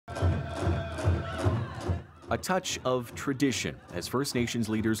A touch of tradition as First Nations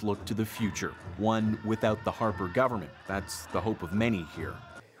leaders look to the future, one without the Harper government. That's the hope of many here.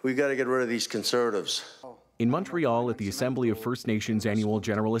 We've got to get rid of these conservatives. In Montreal, at the Assembly of First Nations Annual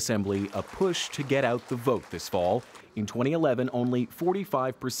General Assembly, a push to get out the vote this fall. In 2011, only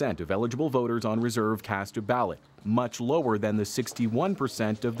 45% of eligible voters on reserve cast a ballot, much lower than the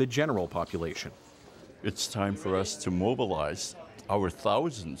 61% of the general population. It's time for us to mobilize our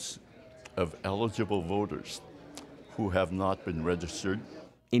thousands of eligible voters who have not been registered.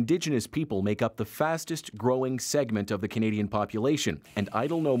 Indigenous people make up the fastest growing segment of the Canadian population, and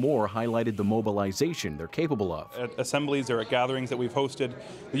Idle No More highlighted the mobilization they're capable of. At assemblies or at gatherings that we've hosted,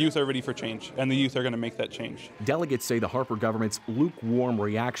 the youth are ready for change, and the youth are going to make that change. Delegates say the Harper government's lukewarm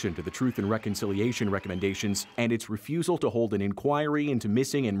reaction to the Truth and Reconciliation recommendations and its refusal to hold an inquiry into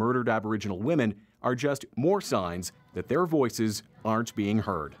missing and murdered Aboriginal women are just more signs that their voices aren't being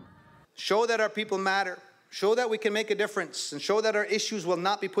heard. Show that our people matter. Show that we can make a difference, and show that our issues will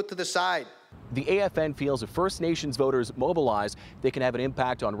not be put to the side. The AFN feels if First Nations voters mobilize, they can have an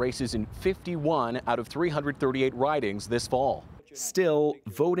impact on races in 51 out of 338 ridings this fall. Still,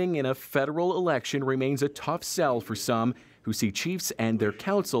 voting in a federal election remains a tough sell for some who see chiefs and their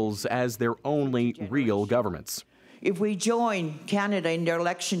councils as their only real governments. If we join Canada in their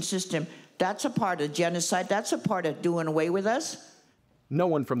election system, that's a part of genocide. That's a part of doing away with us. No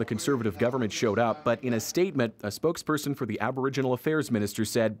one from the Conservative government showed up, but in a statement, a spokesperson for the Aboriginal Affairs Minister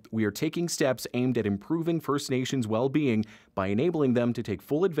said, "We are taking steps aimed at improving First Nations well-being by enabling them to take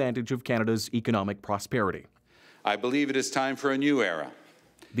full advantage of Canada's economic prosperity." I believe it is time for a new era.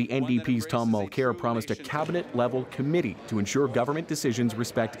 The NDP's Tom Mulcair promised a cabinet-level committee to ensure government decisions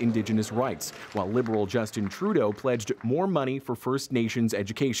respect Indigenous rights, while Liberal Justin Trudeau pledged more money for First Nations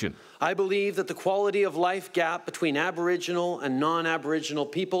education. I believe that the quality of life gap between Aboriginal and non-Aboriginal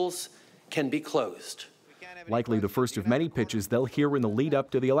peoples can be closed. Likely the first of many pitches they'll hear in the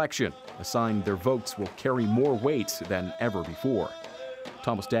lead-up to the election, a sign their votes will carry more weight than ever before.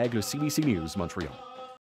 Thomas Dagg, CBC News, Montreal.